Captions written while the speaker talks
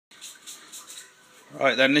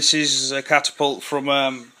Right then, this is a catapult from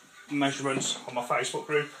measurements on my Facebook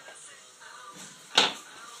group.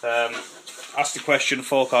 Asked the question,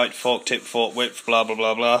 fork height, fork tip, fork width, blah blah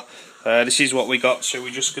blah blah. This is what we got, so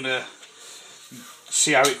we're just gonna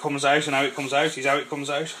see how it comes out, and how it comes out is how it comes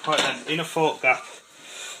out. Right then, inner fork gap,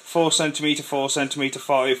 4 cm, 4 cm,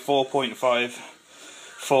 5, 4.5,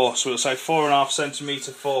 4. So we'll say 4.5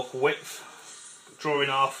 cm fork width. Drawing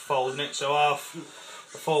half, folding it, so half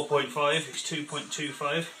the 4.5 is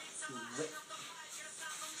 2.25,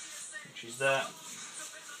 which is that.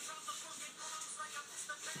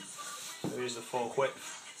 There is the fork width.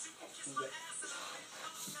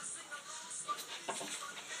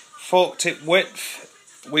 Fork tip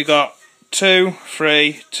width, we got 2,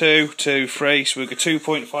 3, 2, 2, 3, so we got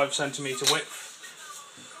 2.5 cm width.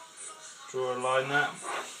 Draw a line there.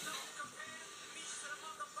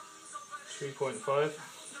 2.5.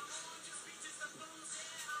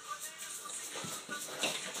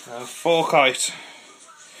 Fork height,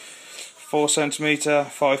 4 cm,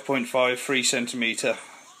 5.5, 3 cm.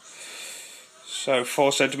 So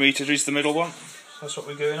 4 cm is the middle one. That's what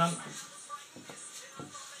we're going on.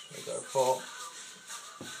 We go 4,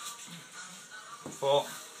 4.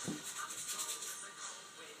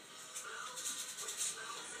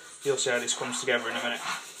 You'll see how this comes together in a minute.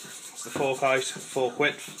 It's the fork height, fork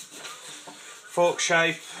width, fork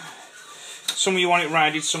shape. Some of you want it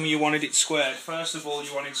rounded, some of you wanted it squared. First of all,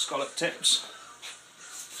 you wanted scallop tips.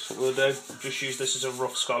 So what we'll do, just use this as a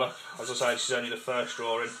rough scallop. As I say, this is only the first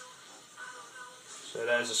drawing. So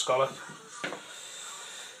there's a scallop.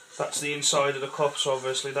 That's the inside of the cup, so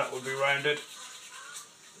obviously that would be rounded,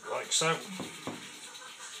 like so.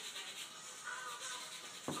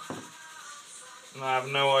 And I have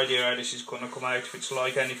no idea how this is going to come out. If it's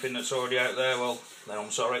like anything that's already out there, well, then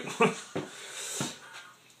I'm sorry.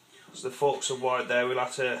 So the forks are wide there, we'll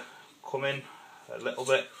have to come in a little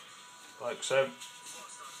bit, like so.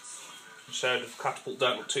 So the catapult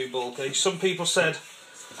don't look too bulky. Some people said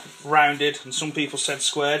rounded and some people said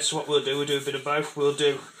squared, so what we'll do a bit of both. We'll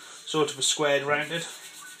do sort of a squared rounded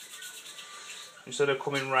instead of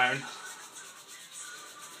coming round.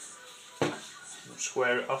 We'll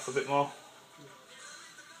square it off a bit more.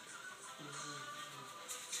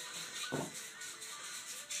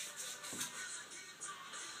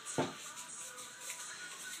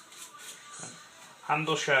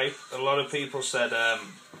 Handle shape, a lot of people said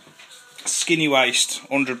skinny waist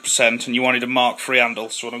 100% and you wanted a Mark III handle,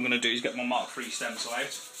 so what I'm going to do is get my Mark III stencil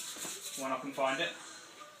out when I can find it.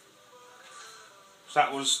 So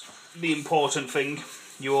that was the important thing.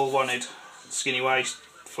 You all wanted skinny waist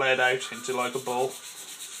flared out into like a ball.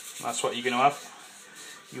 That's what you're going to have.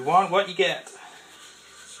 You want what you get.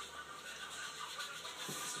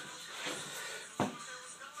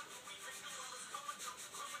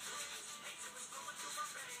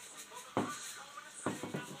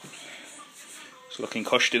 It's looking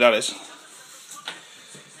cushy, that is.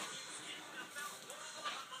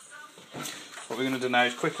 What we're going to do now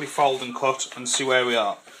is quickly fold and cut and see where we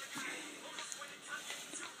are.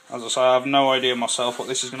 As I say, I have no idea myself what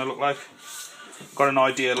this is going to look like. Got an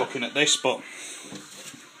idea looking at this, but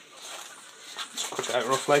let's cut it out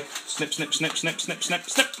roughly. Snip, snip, snip, snip, snip, snip,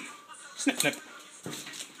 snip, snip, snip.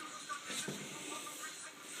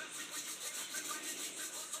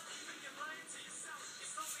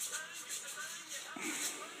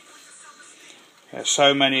 Yeah,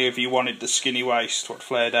 so many of you wanted the skinny waist, what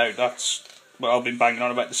flared out. That's, well, I've been banging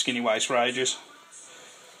on about the skinny waist for ages.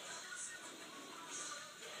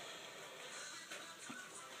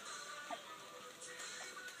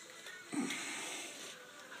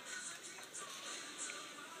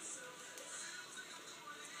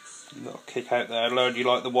 Little kick out there. Load you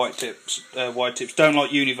like the white tips. White tips. Don't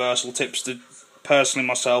like universal tips. Personally,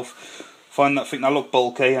 myself, think they look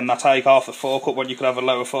bulky and they take half the fork up when you could have a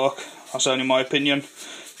lower fork. That's only my opinion.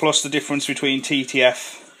 Plus the difference between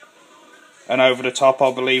TTF and over the top,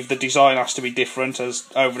 I believe the design has to be different. As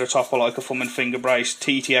over the top I like a thumb and finger brace.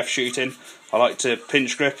 TTF shooting, I like to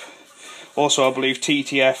pinch grip. Also I believe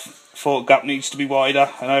TTF fork gap needs to be wider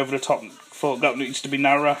and over the top fork gap needs to be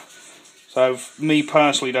narrower. So me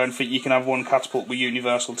personally don't think you can have one catapult with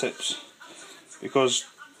universal tips. Because,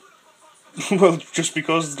 well, just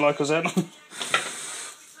because, like I said.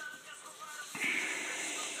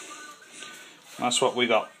 That's what we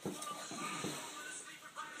got.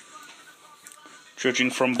 Judging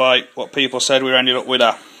from by what people said, we ended up with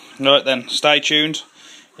that. Right then, stay tuned.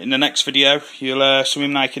 In the next video, you'll see me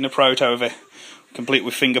making a proto of it, complete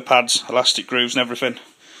with finger pads, elastic grooves and everything.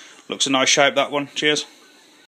 Looks a nice shape, that one. Cheers.